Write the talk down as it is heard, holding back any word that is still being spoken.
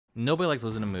Nobody likes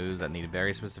losing to moves that need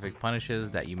very specific punishes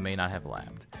that you may not have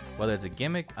labbed. Whether it's a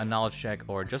gimmick, a knowledge check,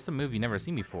 or just a move you've never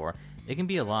seen before, it can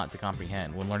be a lot to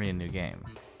comprehend when learning a new game.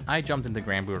 I jumped into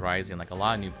Granblue Rising like a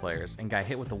lot of new players and got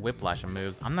hit with a whiplash of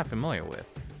moves I'm not familiar with.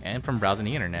 And from browsing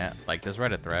the internet, like this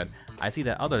Reddit thread, I see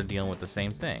that others are dealing with the same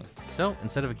thing. So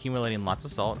instead of accumulating lots of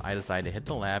salt, I decided to hit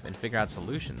the lab and figure out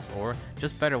solutions, or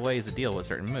just better ways to deal with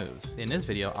certain moves. In this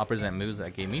video, I'll present moves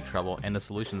that gave me trouble and the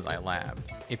solutions I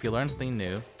labbed. If you learned something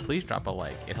new, please drop a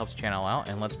like. It helps the channel out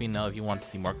and lets me know if you want to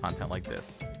see more content like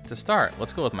this. To start,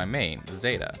 let's go with my main,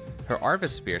 Zeta. Her Arvis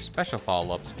Spear special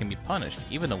follow-ups can be punished,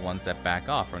 even the ones that back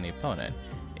off from the opponent.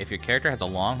 If your character has a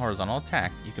long horizontal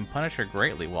attack, you can punish her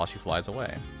greatly while she flies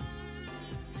away.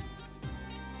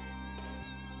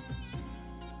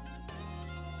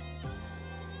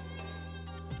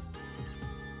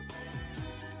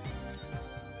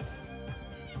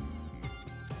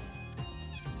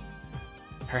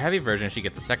 Her heavy version, she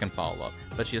gets a second follow-up,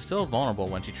 but she is still vulnerable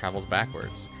when she travels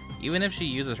backwards, even if she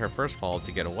uses her first follow-up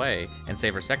to get away and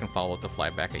save her second follow-up to fly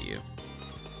back at you.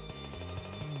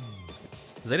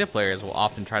 Zeta players will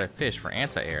often try to fish for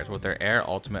anti-airs with their air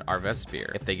ultimate Arvis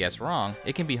Spear. If they guess wrong,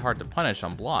 it can be hard to punish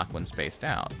on block when spaced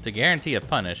out. To guarantee a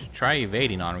punish, try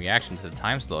evading on reaction to the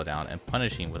time slowdown and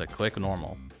punishing with a quick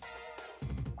normal.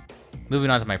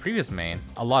 Moving on to my previous main,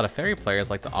 a lot of Ferry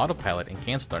players like to autopilot and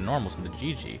cancel their normals into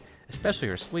GG, especially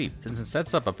her sweep, since it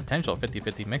sets up a potential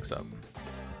 50-50 mix-up.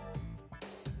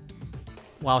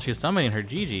 While she's summoning her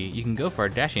GG, you can go for a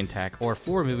dashing attack or a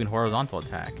forward-moving horizontal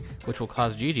attack, which will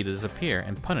cause GG to disappear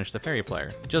and punish the Ferry player.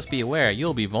 Just be aware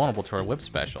you'll be vulnerable to her whip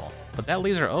special, but that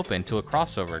leaves her open to a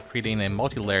crossover, creating a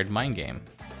multi-layered mind game.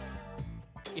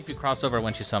 If you cross over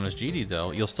when she summons GG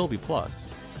though, you'll still be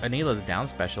plus. Anila's down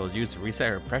special is used to reset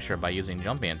her pressure by using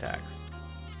jumping attacks.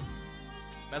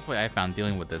 The best way I found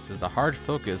dealing with this is to hard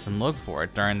focus and look for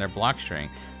it during their block string,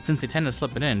 since they tend to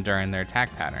slip it in during their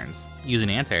attack patterns. Using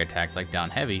anti-air attacks like down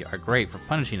heavy are great for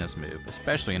punishing this move,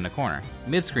 especially in the corner.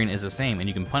 Mid-screen is the same and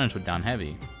you can punish with down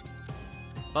heavy.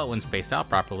 But when spaced out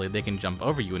properly, they can jump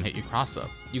over you and hit you cross up.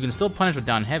 You can still punish with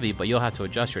down heavy, but you'll have to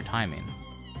adjust your timing.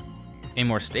 A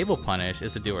more stable punish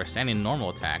is to do a standing normal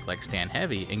attack like stand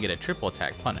heavy and get a triple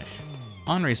attack punish.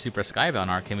 Anre's super skybound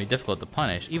arc can be difficult to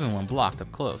punish even when blocked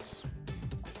up close.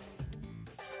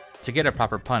 To get a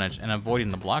proper punish and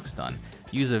avoiding the block stun,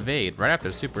 use evade right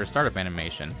after super startup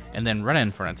animation and then run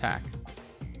in for an attack.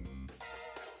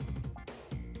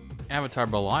 Avatar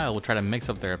Belial will try to mix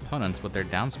up their opponents with their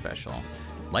down special.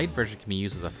 Light version can be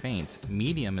used as a feint,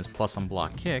 medium is plus on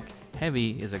block kick,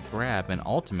 heavy is a grab, and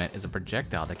ultimate is a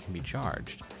projectile that can be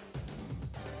charged.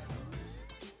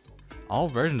 All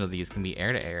versions of these can be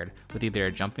air to aired with either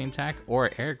a jumping attack or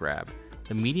an air grab.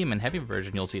 The medium and heavy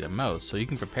version you'll see the most, so you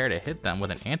can prepare to hit them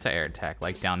with an anti-air attack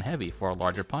like down heavy for a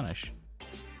larger punish.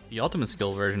 The ultimate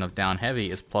skill version of down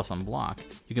heavy is plus on block.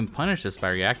 You can punish this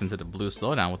by reacting to the blue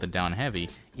slowdown with the down heavy,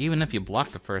 even if you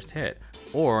block the first hit,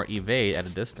 or evade at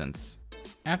a distance.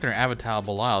 After Avatar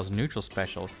Belial's neutral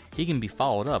special, he can be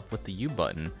followed up with the U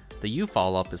button. The U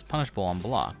follow-up is punishable on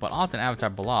block, but often Avatar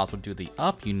Belial's will do the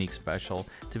up unique special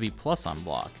to be plus on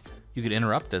block. You could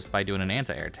interrupt this by doing an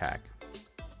anti-air attack.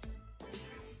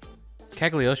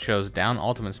 Cagliostro's down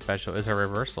ultimate special is a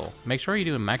reversal. Make sure you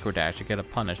do a micro dash to get a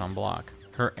punish on block.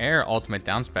 Her air ultimate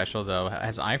down special though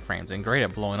has iframes and great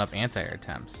at blowing up anti-air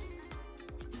attempts.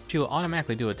 She will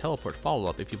automatically do a teleport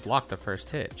follow-up if you block the first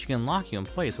hit. She can lock you in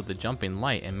place with the jumping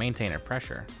light and maintain her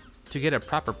pressure. To get a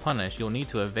proper punish, you'll need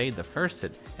to evade the first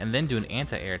hit and then do an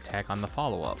anti-air attack on the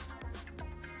follow-up.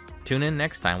 Tune in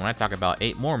next time when I talk about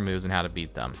 8 more moves and how to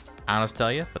beat them. I don't know what to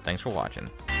tell you, but thanks for watching.